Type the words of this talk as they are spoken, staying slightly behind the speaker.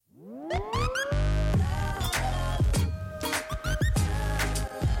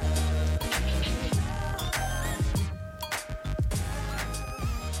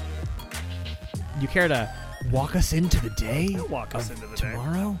You care to walk us into the day? Walk us into the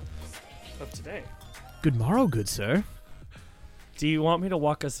tomorrow? day of today. Good morrow, good sir. Do you want me to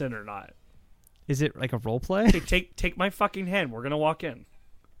walk us in or not? Is it like a role play? Take my fucking hand. We're gonna walk in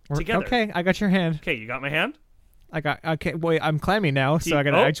together. Okay, I got your hand. Okay, you got my hand? Okay, wait, I'm clammy now, so I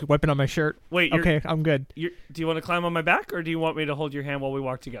gotta actually wipe it on my shirt. Wait, okay, I'm good. Do you want to climb on my back, or do you want me to hold your hand while we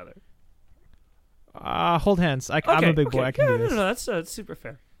walk together? Hold hands. I'm a big boy. I can do this. No, that's super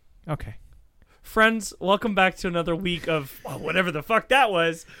fair. Okay. Friends, welcome back to another week of whatever the fuck that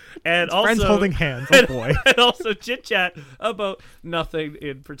was, and it's also friends holding hands. Oh boy! And also chit chat about nothing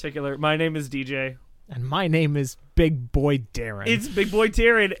in particular. My name is DJ, and my name is Big Boy Darren. It's Big Boy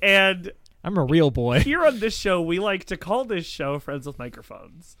Darren, and I'm a real boy. Here on this show, we like to call this show Friends with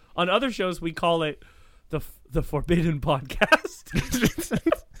Microphones. On other shows, we call it the Forbidden Podcast.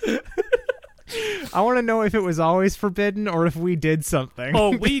 I want to know if it was always forbidden or if we did something.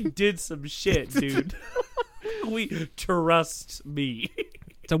 Oh, we did some shit, dude. Trust me.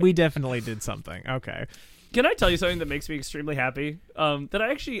 So we definitely did something. Okay. Can I tell you something that makes me extremely happy? That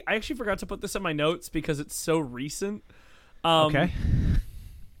I actually forgot to put this in my notes because it's so recent. Okay.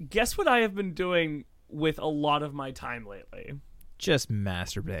 Guess what I have been doing with a lot of my time lately? Just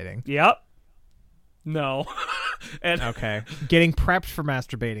masturbating. Yep. No. And okay. Getting prepped for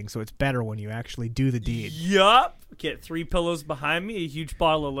masturbating, so it's better when you actually do the deed. Yup. Get 3 pillows behind me, a huge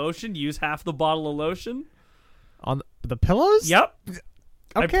bottle of lotion. Use half the bottle of lotion. On the pillows? Yep.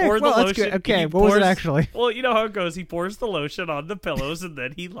 Okay, that's good. Okay, what was it actually? Well, you know how it goes. He pours the lotion on the pillows, and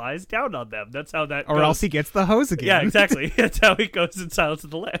then he lies down on them. That's how that goes. Or else he gets the hose again. Yeah, exactly. That's how it goes in Silence of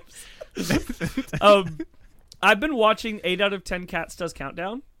the Lambs. I've been watching 8 out of 10 Cats Does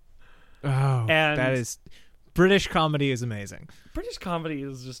Countdown. Oh, and that is... British comedy is amazing. British comedy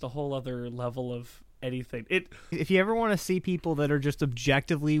is just a whole other level of anything. If you ever want to see people that are just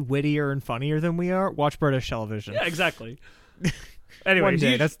objectively wittier and funnier than we are, watch British television. Yeah, exactly. Anyway, one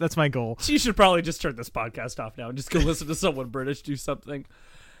day, that's my goal. You should probably just turn this podcast off now and just go listen to someone British do something.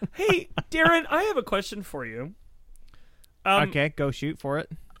 Hey, Darren, I have a question for you. Okay, go shoot for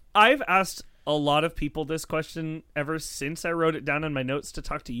it. I've asked a lot of people this question ever since I wrote it down in my notes to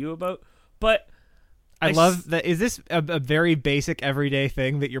talk to you about, but I love that. Is this a very basic everyday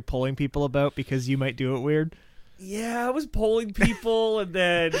thing that you're polling people about because you might do it weird? Yeah, I was polling people, and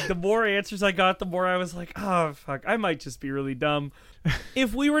then the more answers I got, the more I was like, oh, fuck, I might just be really dumb.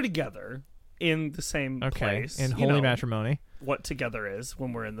 If we were together in the same place. In holy matrimony. What together is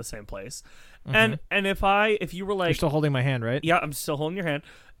when we're in the same place. Mm-hmm. And if you were like... You're still holding my hand, right? Yeah, I'm still holding your hand.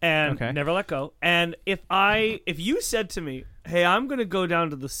 And never let go. And if you said to me, hey, I'm going to go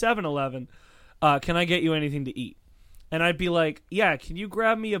down to the 7-Eleven, can I get you anything to eat? And I'd be like, yeah, can you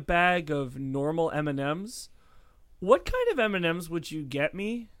grab me a bag of normal M&Ms? What kind of M&Ms would you get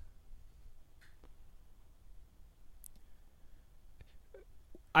me?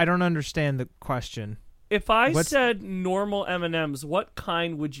 I don't understand the question. If I said normal M&Ms, what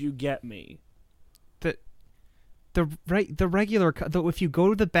kind would you get me? The regular. If you go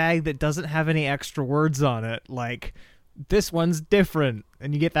to the bag that doesn't have any extra words on it, like this one's different,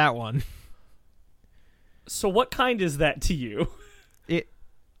 and you get that one. So what kind is that to you?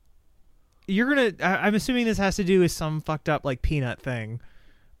 I'm assuming this has to do with some fucked up like peanut thing,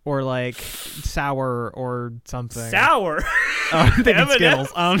 or like sour or something. Sour. I'm thinking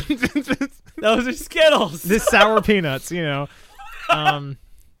Skittles. Those are Skittles. This sour peanuts, you know.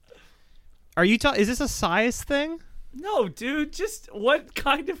 Are you is this a size thing? No, dude. Just what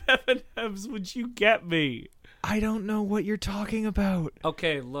kind of M&Ms would you get me? I don't know what you're talking about.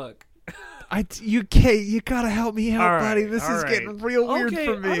 Okay, look. You gotta help me out, buddy. This is getting real weird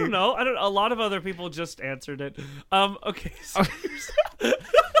for me. I don't know. A lot of other people just answered it. Okay.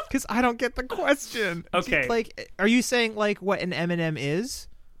 Because I don't get the question. Okay. Like, are you saying like what an M&M is?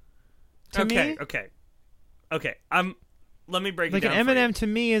 To me? Okay. Let me break it like down. Like an M&M to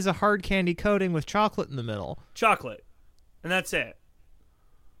me is a hard candy coating with chocolate in the middle. Chocolate, and that's it.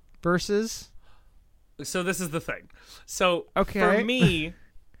 Versus. So this is the thing. So for me.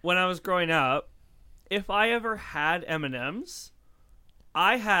 When I was growing up, if I ever had M&Ms,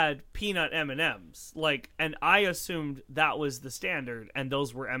 I had peanut M&Ms, and I assumed that was the standard, and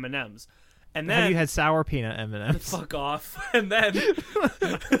those were M&Ms. And then have you had sour peanut M&Ms? Fuck off. And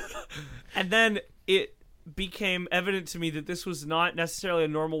then it became evident to me that this was not necessarily a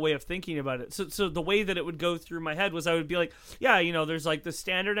normal way of thinking about it. So the way that it would go through my head was I would be like, yeah, you know, there's like the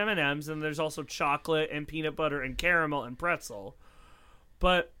standard M&Ms, and there's also chocolate and peanut butter and caramel and pretzel.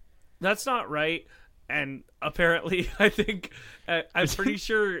 But that's not right, and apparently I think I'm pretty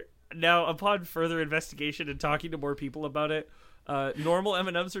sure now, upon further investigation and talking to more people about it, Normal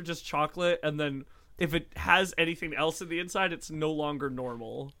M&Ms are just chocolate, and then if it has anything else in the inside, it's no longer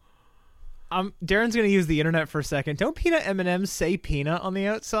normal. Darren's gonna use the internet for a second. Don't peanut M&Ms say peanut on the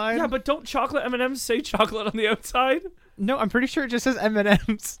outside? Yeah, but don't chocolate M&Ms say chocolate on the outside? No, I'm pretty sure it just says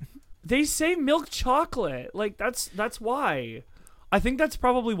M&Ms. They say milk chocolate. Like, that's why. I think that's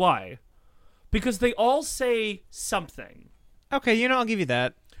probably why. Because they all say something. Okay, I'll give you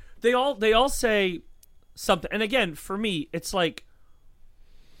that. They all say something. And again, for me, it's like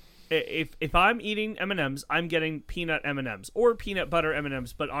if I'm eating M&Ms, I'm getting peanut M&Ms or peanut butter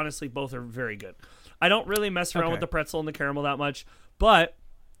M&Ms, but honestly, both are very good. I don't really mess around with the pretzel and the caramel that much, but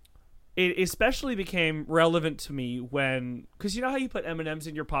it especially became relevant to me when, because you know how you put M&Ms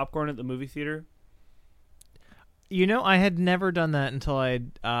in your popcorn at the movie theater? I had never done that until I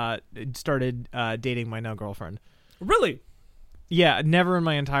started dating my now girlfriend. Really? Yeah, never in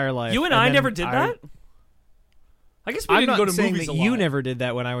my entire life. You and I never did that? I guess we didn't go to movies a lot. You never did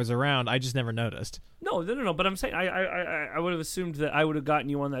that when I was around. I just never noticed. No. But I'm saying I would have assumed that I would have gotten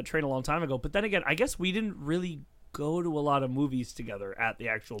you on that train a long time ago. But then again, I guess we didn't really go to a lot of movies together at the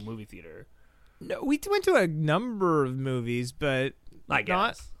actual movie theater. No, we went to a number of movies, but I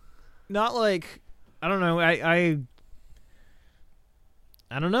guess not like, I don't know. I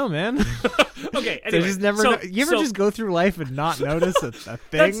don't know, man. Okay, anyway. You ever just go through life and not notice a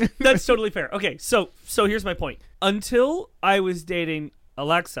thing? That's totally fair. Okay, so here's my point. Until I was dating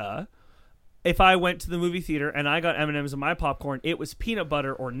Alexa, if I went to the movie theater and I got M&Ms in my popcorn, it was peanut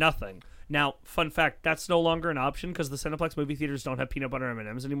butter or nothing. Now, fun fact, that's no longer an option because the Cineplex movie theaters don't have peanut butter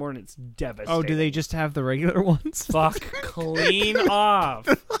M&Ms anymore, and it's devastating. Oh, do they just have the regular ones? Fuck clean off.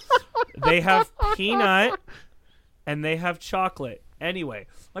 They have peanut and they have chocolate. Anyway,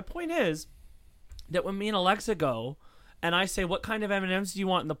 my point is that when me and Alexa go and I say, what kind of M&Ms do you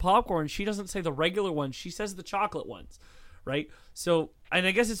want in the popcorn? She doesn't say the regular ones. She says the chocolate ones, right? So, and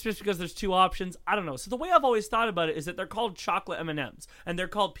I guess it's just because there's two options. I don't know. So the way I've always thought about it is that they're called chocolate M&Ms, and they're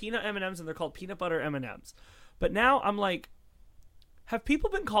called peanut M&Ms, and they're called peanut butter M&Ms. But now I'm like, have people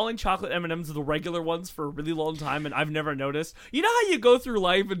been calling chocolate M&Ms the regular ones for a really long time, and I've never noticed? You know how you go through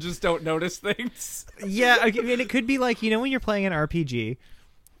life and just don't notice things? Yeah, I mean, it could be like, when you're playing an RPG.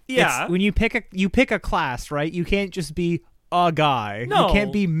 Yeah. When you pick a class, right? You can't just be a guy. No. You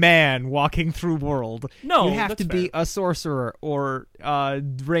can't be man walking through world. No, you have that's to be fair. a sorcerer or a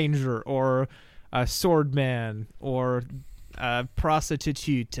ranger or a swordman or a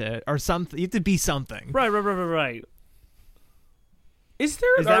prostitute or something. You have to be something. Right. Is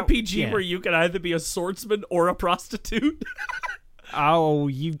there an RPG where you can either be a swordsman or a prostitute? Oh,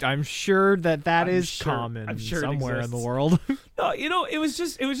 I'm sure that is common I'm sure somewhere it in the exists. world. No, it was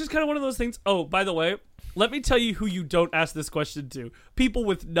just kind of one of those things. Oh, by the way, let me tell you who you don't ask this question to. People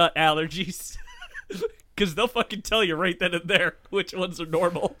with nut allergies. Because they'll fucking tell you right then and there which ones are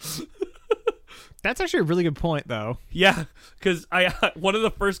normal. That's actually a really good point, though. Yeah, because one of the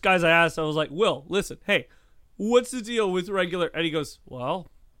first guys I asked, I was like, Will, listen, hey, what's the deal with regular? And he goes,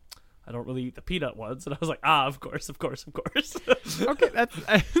 well, I don't really eat the peanut ones. And I was like, of course. Okay,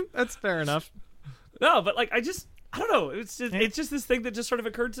 that's fair enough. No, but like, I don't know. It's just this thing that just sort of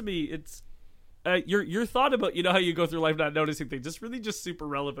occurred to me. It's your thought about, how you go through life not noticing things, just really just super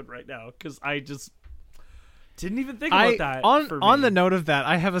relevant right now, because I just didn't even think about that. On the note of that,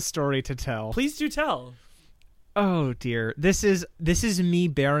 I have a story to tell. Please do tell. Oh dear, this is me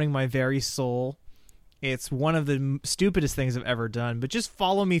bearing my very soul. It's one of the stupidest things I've ever done, but just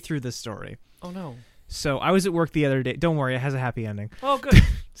follow me through this story. Oh no. So I was at work the other day. Don't worry, it has a happy ending. Oh good.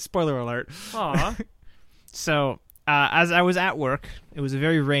 Spoiler alert. Aw. So as I was at work, it was a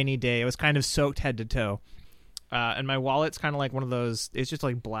very rainy day. I was kind of soaked head to toe. And my wallet's kind of like one of those, it's just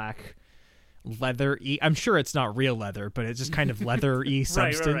like black leather-y. I'm sure it's not real leather, but it's just kind of leather-y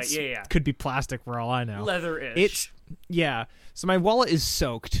substance. Right. Yeah. Could be plastic for all I know. Leather-ish. Yeah. So my wallet is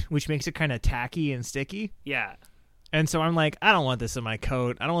soaked, which makes it kind of tacky and sticky. Yeah. And so I'm like, I don't want this in my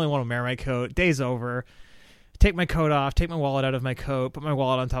coat. I don't really want to wear my coat. Day's over. Take my coat off, take my wallet out of my coat, put my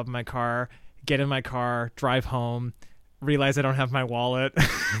wallet on top of my car, get in my car, drive home, realize I don't have my wallet.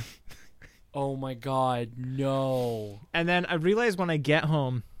 Oh my God, no. And then I realized when I get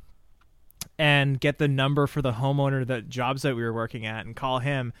home and get the number for the homeowner, the job site we were working at, and call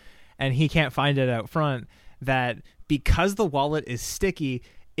him, and he can't find it out front, that because the wallet is sticky,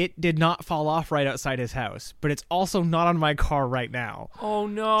 it did not fall off right outside his house, but it's also not on my car right now. Oh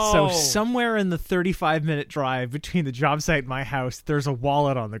no. So somewhere in the 35-minute drive between the job site and my house, there's a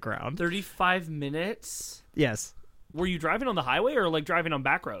wallet on the ground. 35 minutes? Yes. Were you driving on the highway or like driving on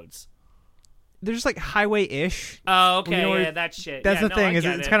back roads? there's like highway-ish. Oh, okay, You know where- yeah, that shit. That's yeah, the no, thing I is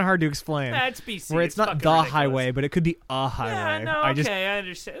get it's it. kind of hard to explain. That's BC. Where it's not fucking the ridiculous. highway, but it could be a highway. Yeah, no, okay, I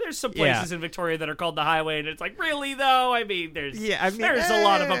understand. There's some places in Victoria that are called the highway, and it's like, really though? I mean, there's a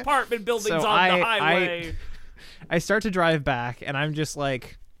lot of apartment buildings So on the highway. I start to drive back, and I'm just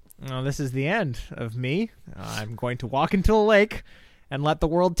like, oh, this is the end of me. I'm going to walk into a lake and let the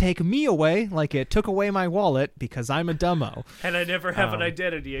world take me away like it took away my wallet because I'm a dumbo. And I never have an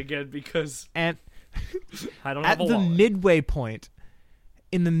identity again because And I don't at have a the wallet. midway point,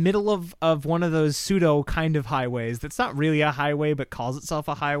 in the middle of one of those pseudo kind of highways that's not really a highway but calls itself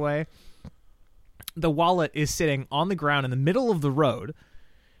a highway, the wallet is sitting on the ground in the middle of the road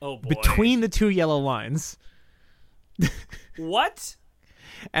Oh boy. between the two yellow lines. What?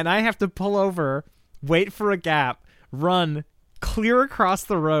 And I have to pull over, wait for a gap, run, clear across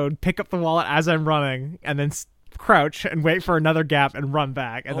the road, pick up the wallet as I'm running, and then crouch and wait for another gap and run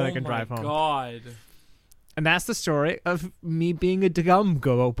back, and then I can drive home. Oh my god. And that's the story of me being a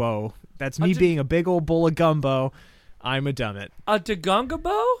gumbo. That's me being a big old bowl of gumbo. I'm a dummit. A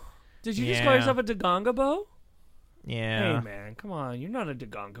Dagongabo? Did you just call Yeah. yourself a Dagongabo? Yeah. Hey man, come on. You're not a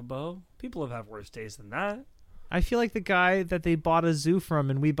Dagongabo. People have worse taste than that. I feel like the guy that they bought a zoo from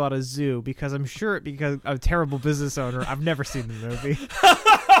and we bought a zoo because I'm sure because a terrible business owner. I've never seen the movie.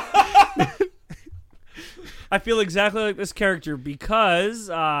 I feel exactly like this character because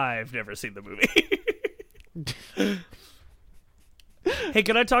I've never seen the movie. Hey,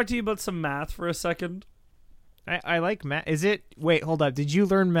 can I talk to you about some math for a second? I like math. Is it? Wait, hold up. Did you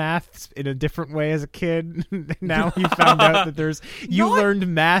learn math in a different way as a kid? Now you found out that there's. You learned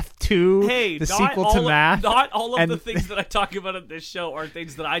math too. Hey, the not sequel all to of, math. Not all of and- the things that I talk about in this show are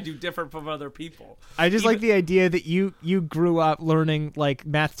things that I do different from other people. I just like the idea that you grew up learning like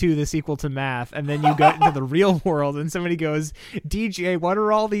math 2, the sequel to math, and then you got into the real world, and somebody goes, "DJ, what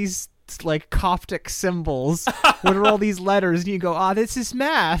are all these like Coptic symbols? What are all these letters?" And you go, this is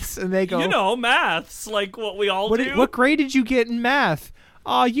maths. And they go, You know, maths, like what we all do. what grade did you get in math?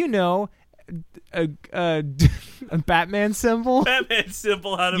 You know, a Batman symbol. Batman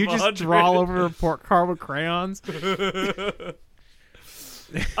symbol out of You just 100. draw all over a report card with crayons.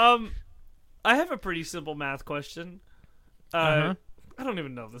 I have a pretty simple math question. I don't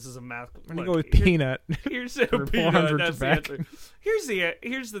even know if this is a math. I'm gonna go with peanut. Here's a For peanut. 400 That's the back. answer.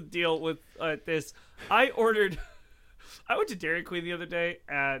 Here's the deal with this. I went to Dairy Queen the other day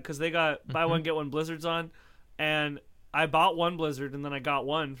because they got buy one get one blizzards on, and I bought one blizzard and then I got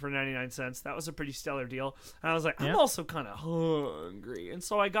one for 99 cents. That was a pretty stellar deal. And I was like, I'm also kind of hungry, and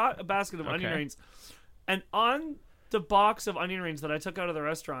so I got a basket of onion rings. And on the box of onion rings that I took out of the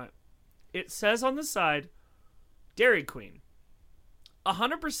restaurant, it says on the side, Dairy Queen.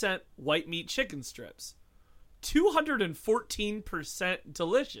 100% white meat chicken strips. 214%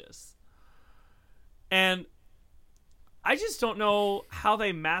 delicious. And I just don't know how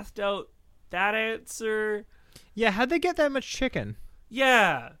they mathed out that answer. Yeah, how'd they get that much chicken?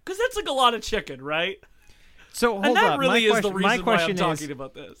 Yeah, because that's like a lot of chicken, right? So hold And that up. really is the my reason why I'm question talking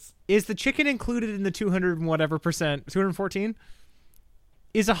about this. is the chicken included in the 200 and whatever percent? 214?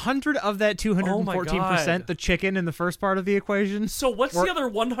 Is 100 of that 214% the chicken in the first part of the equation? So what's the other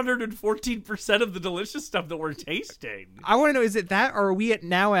 114% of the delicious stuff that we're tasting? I want to know, is it that, or are we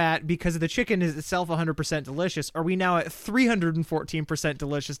now at, because the chicken is itself 100% delicious, are we now at 314%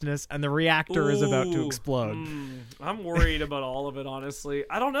 deliciousness and the reactor is about to explode? I'm worried about all of it, honestly.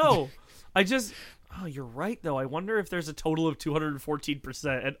 I don't know. Oh, you're right, though. I wonder if there's a total of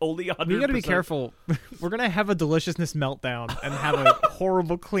 214% and only 100%. We gotta be careful. We're gonna have a deliciousness meltdown and have a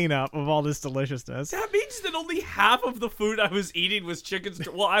horrible cleanup of all this deliciousness. That means that only half of the food I was eating was chicken.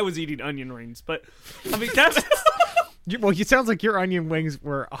 Well, I was eating onion rings, but I mean that's. Well, it sounds like your onion wings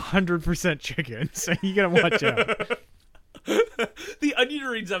were 100% chicken, so you gotta watch out. The onion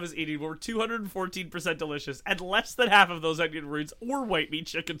rings I was eating were 214% delicious, and less than half of those onion rings were white meat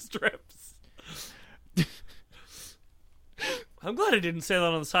chicken strips. I'm glad I didn't say that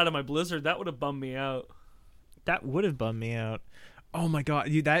on the side of my blizzard. That would have bummed me out. That would have bummed me out. Oh my god,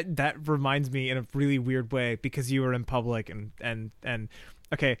 that reminds me in a really weird way because you were in public and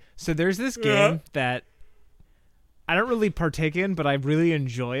okay, so there's this game that I don't really partake in, but I really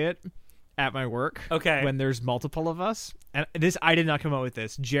enjoy it at my work. Okay. When there's multiple of us. And this, I did not come up with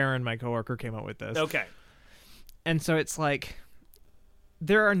this. Jaron, my coworker, came up with this. Okay. And so it's like,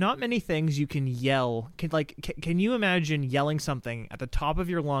 there are not many things you can yell. Can you imagine yelling something at the top of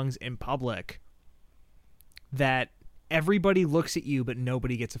your lungs in public that everybody looks at you but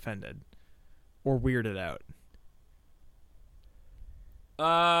nobody gets offended or weirded out?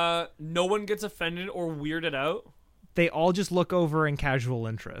 No one gets offended or weirded out. They all just look over in casual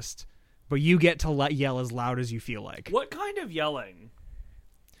interest, but you get to yell as loud as you feel like. What kind of yelling?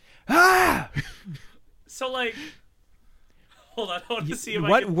 Ah! So, like, hold on, I want to see if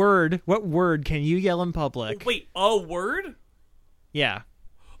What word can you yell in public? Wait, a word? Yeah.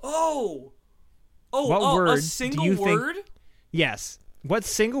 What word a single word? Yes. What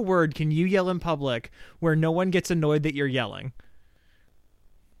single word can you yell in public where no one gets annoyed that you're yelling?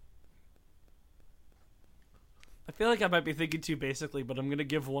 I feel like I might be thinking too basically, but I'm going to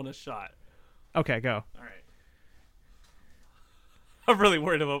give one a shot. Okay, go. All right. I'm really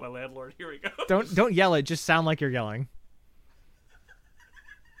worried about my landlord. Here we go. Don't yell it. Just sound like you're yelling.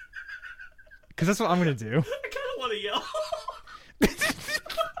 Because that's what I'm going to do. I kind of want to yell.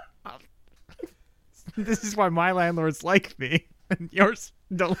 This is why my landlords like me and yours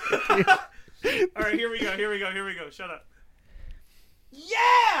don't like you. All right, here we go. Shut up.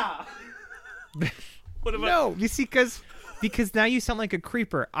 Yeah! What about... No, you see, because now you sound like a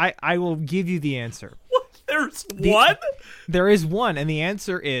creeper. I will give you the answer. What? There's one? There is one, and the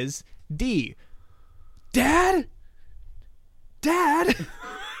answer is D. Dad? Dad?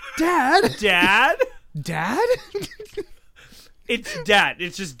 Dad? Dad? Dad? It's dad.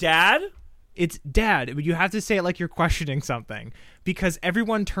 It's just dad? It's dad, but you have to say it like you're questioning something, because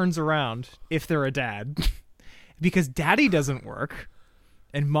everyone turns around if they're a dad. Because daddy doesn't work,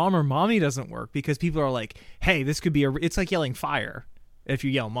 and mom or mommy doesn't work, because people are like, hey, this could be it's like yelling fire if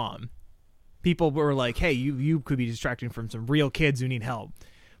you yell mom. People were like, hey, you could be distracting from some real kids who need help.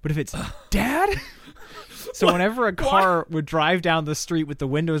 But if it's dad... So whenever a car would drive down the street with the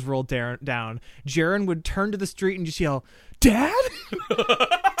windows rolled down, Jaron would turn to the street and just yell, Dad?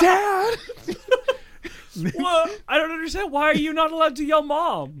 Dad? Well, I don't understand. Why are you not allowed to yell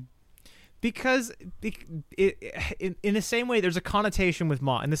mom? Because in the same way, there's a connotation with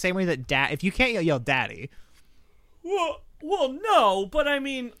mom. In the same way that dad, if you can't yell daddy. Well, no, but I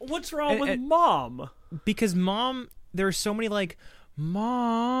mean, what's wrong with mom? Because mom, there are so many like,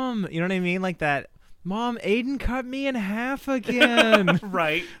 mom, you know what I mean? Like that. Mom, Aiden cut me in half again.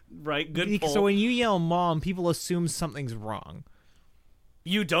 Right. Good pull. So when you yell mom, people assume something's wrong.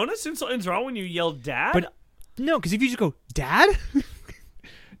 You don't assume something's wrong when you yell dad? But no, because if you just go, Dad?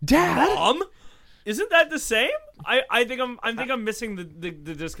 Dad? Mom? Isn't that the same? I think I'm missing the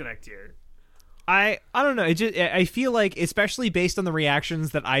disconnect here. I don't know. I feel like, especially based on the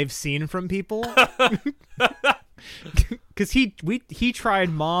reactions that I've seen from people, because he tried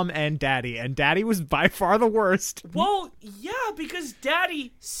mom and daddy was by far the worst. Well, yeah, because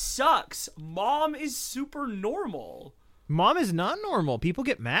daddy sucks. Mom is super normal. Mom is not normal. People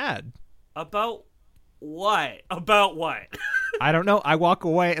get mad. About what? About what? I don't know. I walk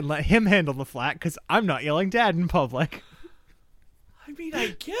away and let him handle the flat because I'm not yelling dad in public. I mean,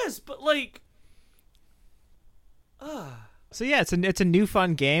 I guess, but like... So yeah, it's a new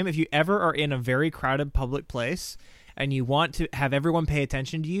fun game. If you ever are in a very crowded public place and you want to have everyone pay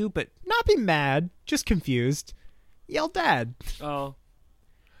attention to you, but not be mad, just confused, yell dad. Oh.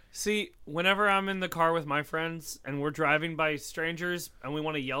 See, whenever I'm in the car with my friends and we're driving by strangers and we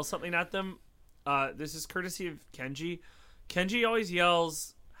want to yell something at them, this is courtesy of Kenji. Kenji always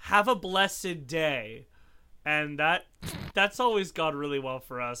yells, "Have a blessed day." And that's always gone really well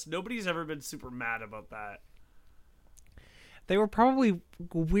for us. Nobody's ever been super mad about that. They were probably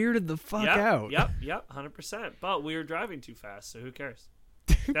weirded the fuck out. Yep, 100%. But we were driving too fast, so who cares?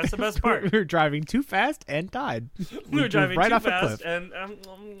 That's the best part. We were driving too fast and died. We were driving right too off fast, a cliff. and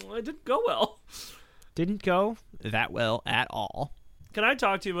it didn't go well. Didn't go that well at all. Can I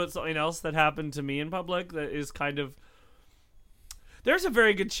talk to you about something else that happened to me in public that is kind of... There's a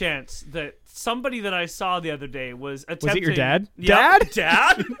very good chance that somebody that I saw the other day was attempting... Was it your dad? Yep.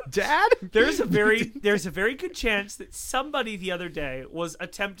 Dad? Dad? There's a very good chance that somebody the other day was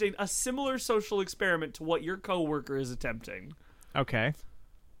attempting a similar social experiment to what your coworker is attempting. Okay.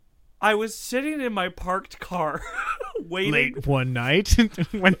 I was sitting in my parked car, waiting... Late one night,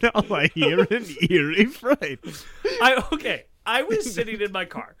 when all I hear an eerie fright. I was sitting in my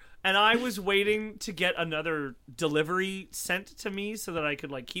car. And I was waiting to get another delivery sent to me so that I could,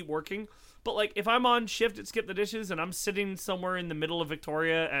 like, keep working. But, like, if I'm on shift at Skip the Dishes and I'm sitting somewhere in the middle of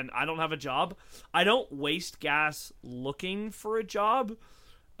Victoria and I don't have a job, I don't waste gas looking for a job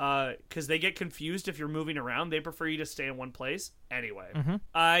because they get confused if you're moving around. They prefer you to stay in one place. Anyway,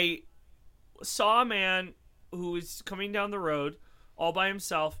 I saw a man who was coming down the road all by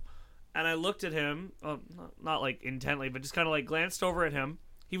himself, and I looked at him, not like, intently, but just kind of, like, glanced over at him.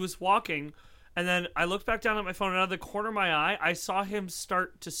 He was walking, and then I looked back down at my phone, and out of the corner of my eye, I saw him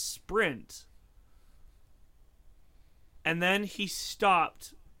start to sprint. And then he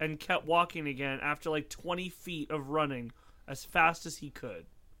stopped and kept walking again after like 20 feet of running as fast as he could.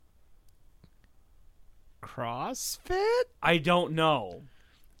 CrossFit? I don't know.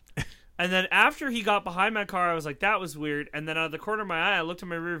 And then after he got behind my car, I was like, that was weird. And then out of the corner of my eye, I looked in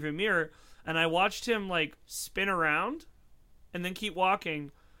my rearview mirror and I watched him like spin around and then keep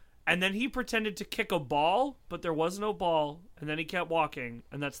walking. And then he pretended to kick a ball, but there was no ball. And then he kept walking,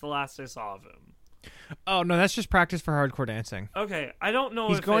 and that's the last I saw of him. Oh no, that's just practice for hardcore dancing. Okay, I don't know.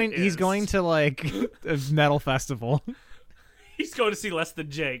 He's if going. it He's is. going to like a metal festival. He's going to see Less Than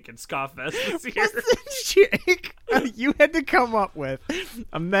Jake and Ska-Fest this year. Jake, you had to come up with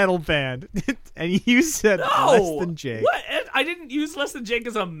a metal band, and you said No! Less Than Jake. What? I didn't use Less Than Jake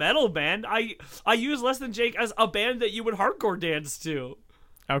as a metal band. I used Less Than Jake as a band that you would hardcore dance to.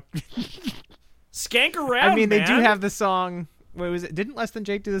 Oh. Skank around. I mean, they man. do have the song. What was it? Didn't Less Than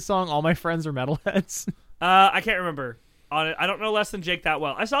Jake do the song "All My Friends Are Metalheads"? I can't remember. I don't know Less Than Jake that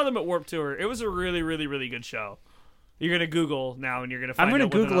well. I saw them at Warped Tour. It was a really, really, really good show. You're gonna Google now, and you're gonna find. I'm gonna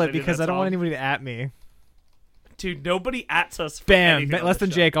out whether or Google not it they did because that I don't want song. anybody to at me. Dude, nobody ats us. For Bam! anything on Less this Than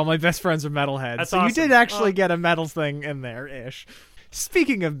show. Jake. All my best friends are metalheads. That's so awesome. you did actually Oh. get a metal thing in there, ish.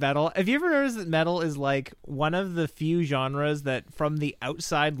 Speaking of metal, have you ever noticed that metal is like one of the few genres that, from the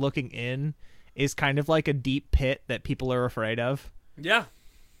outside looking in, is kind of like a deep pit that people are afraid of? Yeah.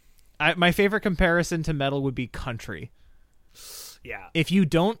 My favorite comparison to metal would be country. Yeah. If you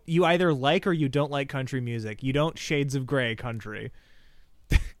don't, you either like or you don't like country music. You don't Shades of Grey country.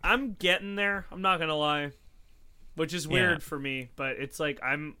 I'm getting there. I'm not gonna lie, which is weird Yeah. for me. But it's like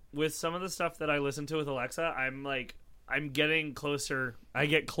I'm with some of the stuff that I listen to with Alexa. I'm getting closer. I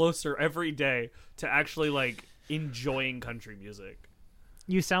get closer every day to actually like enjoying country music.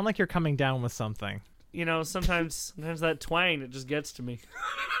 You sound like you're coming down with something. You know, sometimes that twang, it just gets to me.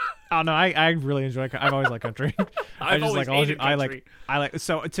 Oh no, I really enjoy. I've always liked country. I've always hated country.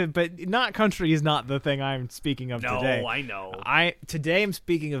 But not country is not the thing I'm speaking of No, today. I know. Today I'm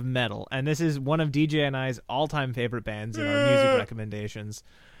speaking of metal, and this is one of DJ and I's all-time favorite bands in our music recommendations.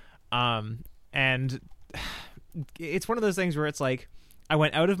 And it's one of those things where it's like I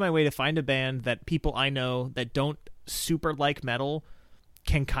went out of my way to find a band that people I know that don't super like metal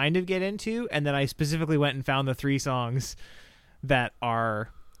can kind of get into, and then I specifically went and found the 3 songs that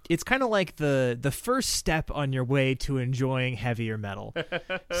are. It's kind of like the first step on your way to enjoying heavier metal.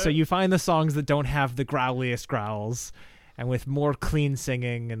 So you find the songs that don't have the growliest growls, and with more clean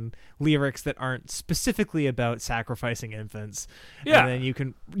singing and lyrics that aren't specifically about sacrificing infants. Yeah. And then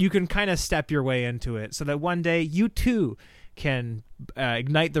you can kind of step your way into it so that one day you too can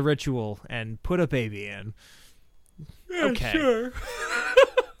ignite the ritual and put a baby in. Okay. Sure.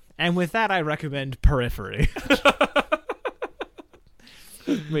 And with that, I recommend Periphery.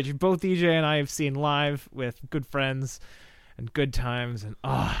 Which both DJ and I have seen live with good friends and good times, and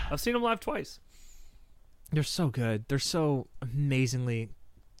I've seen them live twice. they're so good. They're so amazingly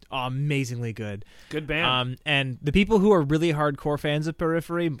good. Good band. And the people who are really hardcore fans of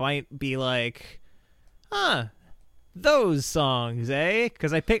Periphery might be like, those songs, eh?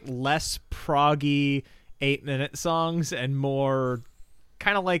 Because I picked less proggy 8-minute songs and more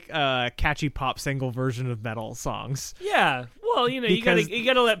kind of like a catchy pop single version of metal songs. Yeah. Well, you know, Because- you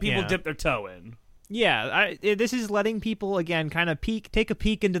gotta let people yeah. dip their toe in. Yeah, this is letting people again kind of take a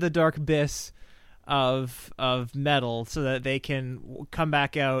peek into the dark abyss of metal, so that they can come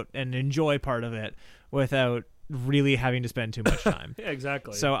back out and enjoy part of it without really having to spend too much time. Yeah,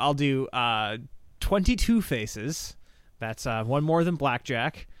 exactly. So I'll do 22 Faces. That's one more than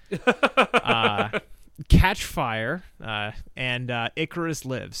Blackjack. Catch Fire and Icarus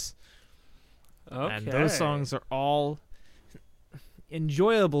Lives. okay. And those songs are all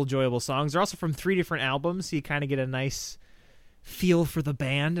enjoyable songs. They're also from 3 different albums, so you kind of get a nice feel for the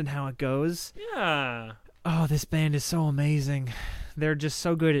band and how it goes. Yeah. Oh, this band is so amazing. They're just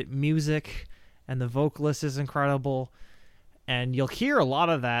so good at music, and the vocalist is incredible. And you'll hear a lot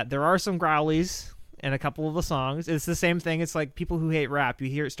of that. There are some growlies in a couple of the songs. It's the same thing. It's like people who hate rap.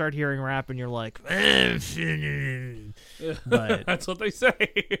 You start hearing rap, and you're like, but That's what they say.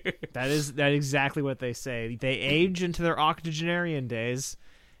 that is exactly what they say. They age into their octogenarian days,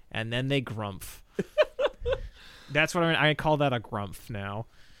 and then they grumph. That's what I call that, a grumph now.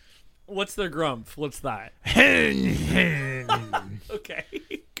 What's their grumph? What's that? Okay.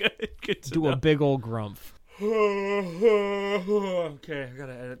 Good to Do know. a big old grumph. Okay, I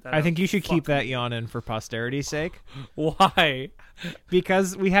gotta edit that I out. think you should keep Fuck. that yawn in for posterity's sake, Why?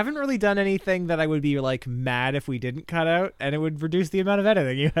 because we haven't really done anything that I would be like mad if we didn't cut out, and it would reduce the amount of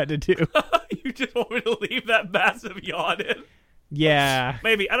editing you had to do. You just want me to leave that massive yawn in? Yeah.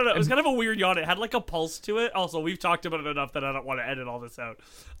 Maybe. I don't know. It was kind of a weird yawn. It had like a pulse to it. Also, we've talked about it enough that I don't want to edit all this out.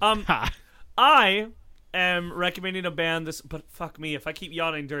 Ha. I am recommending a band this, but fuck me, if I keep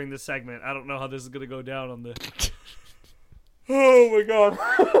yawning during this segment, I don't know how this is gonna go down on the. Oh my god.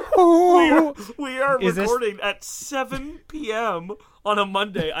 we are recording at 7 p.m. on a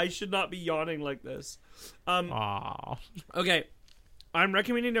Monday. I should not be yawning like this. Okay. I'm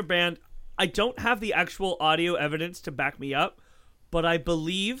recommending a band. I don't have the actual audio evidence to back me up, but I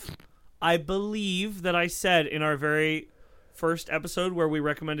believe that I said in our very first episode where we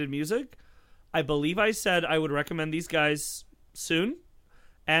recommended music, I believe I said I would recommend these guys soon,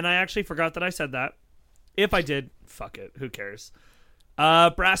 and I actually forgot that I said that. If I did, fuck it. Who cares?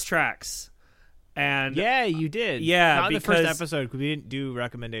 Brass Tracks. And yeah, you did. Yeah, not because the first episode because we didn't do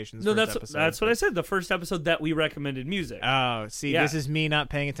recommendations. No, that's what I said. The first episode that we recommended music. Oh, see, Yeah. this is me not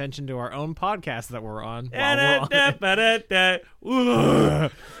paying attention to our own podcast that we're on. Why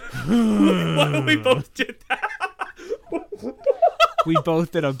we both did that? We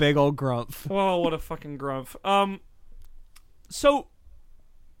both did a big old grumph. Oh, what a fucking grumph. So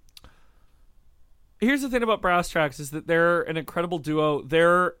here's the thing about Brass Tracks is that they're an incredible duo.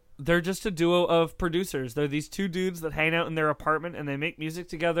 They're just a duo of producers. They're these two dudes that hang out in their apartment and they make music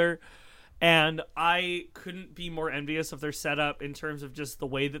together. And I couldn't be more envious of their setup in terms of just the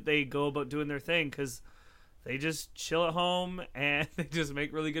way that they go about doing their thing, because they just chill at home and they just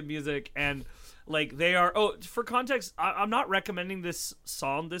make really good music. And like they are, for context, I'm not recommending this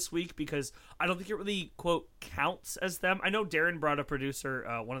song this week because I don't think it really, quote, counts as them. I know Darren brought a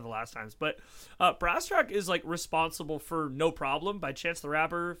producer one of the last times, but Brass Track is like responsible for No Problem by Chance the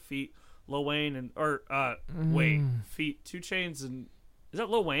Rapper, feat. Lil Wayne, and feat. 2 Chainz, and is that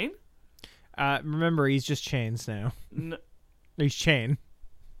Lil Wayne? Remember, he's just Chains now. He's Chain.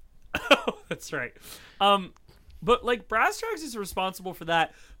 Oh, that's right. But like Brass Tracks is responsible for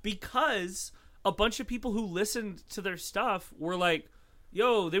that because a bunch of people who listened to their stuff were like,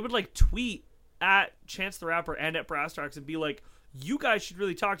 yo, they would like tweet at Chance the Rapper and at Brass Tracks and be like, you guys should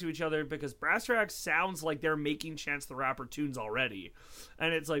really talk to each other because Brass Tracks sounds like they're making Chance the Rapper tunes already.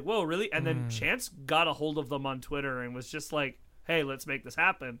 And it's like, whoa, really? And then Chance got a hold of them on Twitter and was just like, hey, let's make this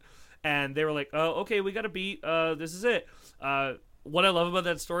happen. And they were like, oh, okay, we got a beat. This is it. What I love about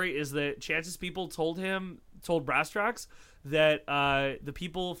that story is that Chance's people told Brass Tracks that the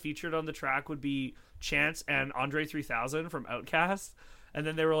people featured on the track would be Chance and Andre 3000 from Outkast. And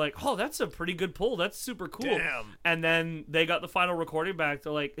then they were like, oh, that's a pretty good pull. That's super cool. Damn. And then they got the final recording back.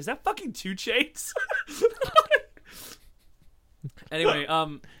 They're like, is that fucking 2 Chainz? Anyway,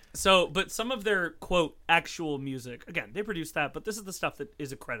 but some of their, quote, actual music, again, they produced that, but this is the stuff that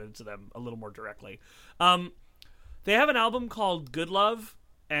is accredited to them a little more directly. They have an album called Good Love,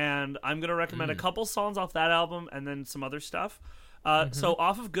 and I'm going to recommend a couple songs off that album and then some other stuff. So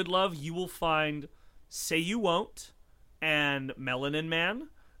off of Good Love, you will find Say You Won't and Melanin Man,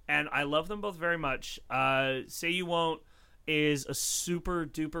 and I love them both very much. Say You Won't is a super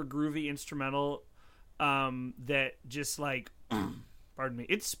duper groovy instrumental that just like, pardon me,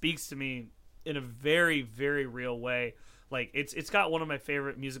 it speaks to me in a very, very real way. Like it's got one of my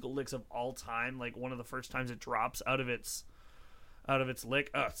favorite musical licks of all time. Like one of the first times it drops out of its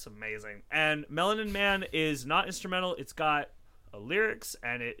lick. Oh, it's amazing. And Melanin Man is not instrumental. It's got lyrics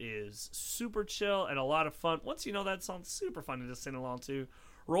and it is super chill and a lot of fun. Once you know that song, super fun to just sing along to.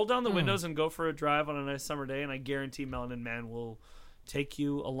 Roll down the windows and go for a drive on a nice summer day, and I guarantee Melanin Man will take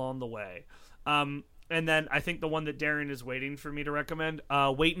you along the way. And then I think the one that Darren is waiting for me to recommend,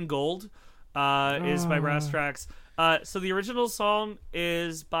 Weight in Gold, is by Brass Tracks. So the original song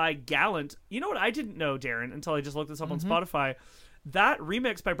is by Gallant. You know what I didn't know, Darren, until I just looked this up on Spotify? That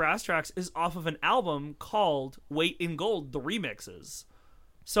remix by Brass Tracks is off of an album called Weight in Gold, The Remixes.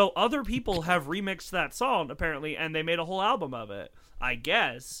 So other people have remixed that song, apparently, and they made a whole album of it, I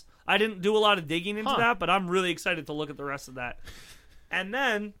guess. I didn't do a lot of digging into that, but I'm really excited to look at the rest of that. And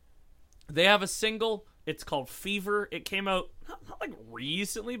then they have a single. It's called Fever. It came out not like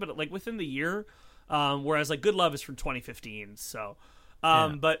recently, but like within the year. Whereas like Good Love is from 2015. So,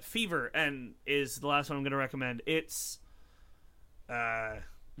 but Fever is the last one I'm going to recommend. It's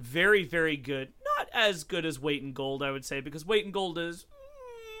very, very good. Not as good as Weight in Gold, I would say, because Weight in Gold is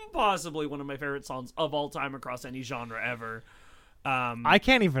possibly one of my favorite songs of all time across any genre ever. I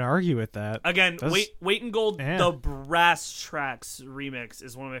can't even argue with that. Again, Weight in Gold, the Brass Tracks remix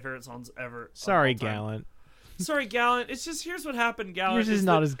is one of my favorite songs ever. Sorry, Gallant. Sorry, Gallant. It's just, here's what happened, Gallant. Yours is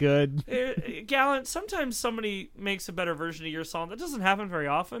not as good. Gallant, sometimes somebody makes a better version of your song. That doesn't happen very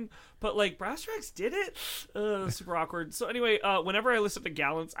often, but like Brass Tracks did it. Super awkward. So anyway, whenever I listen to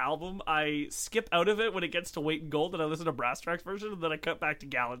Gallant's album, I skip out of it when it gets to Weight in Gold, and I listen to Brass Tracks version, and then I cut back to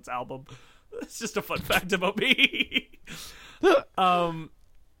Gallant's album. It's just a fun fact about me.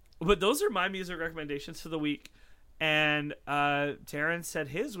 But those are my music recommendations for the week. And Darren said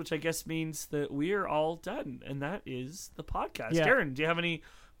his, which I guess means that we are all done. And that is the podcast. Yeah. Darren, do you have any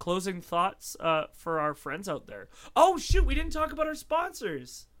closing thoughts for our friends out there? Oh, shoot. We didn't talk about our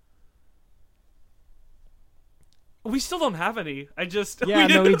sponsors. We still don't have any. We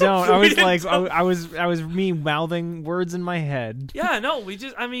don't. I was me mouthing words in my head. Yeah, no, we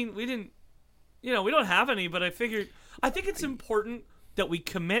didn't. We don't have any. But I think it's important that we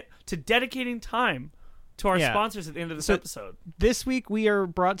commit to dedicating time to our sponsors at the end of this episode. This week we are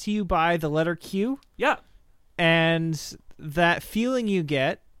brought to you by the letter Q. Yeah, and that feeling you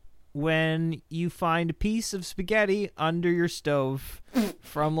get when you find a piece of spaghetti under your stove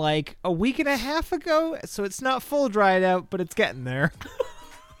from like a week and a half ago, so it's not full dried out, but it's getting there.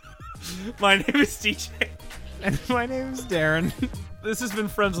 My name is DJ. And my name is Darren. This has been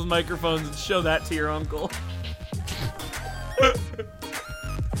Friends with Microphones, and show that to your uncle.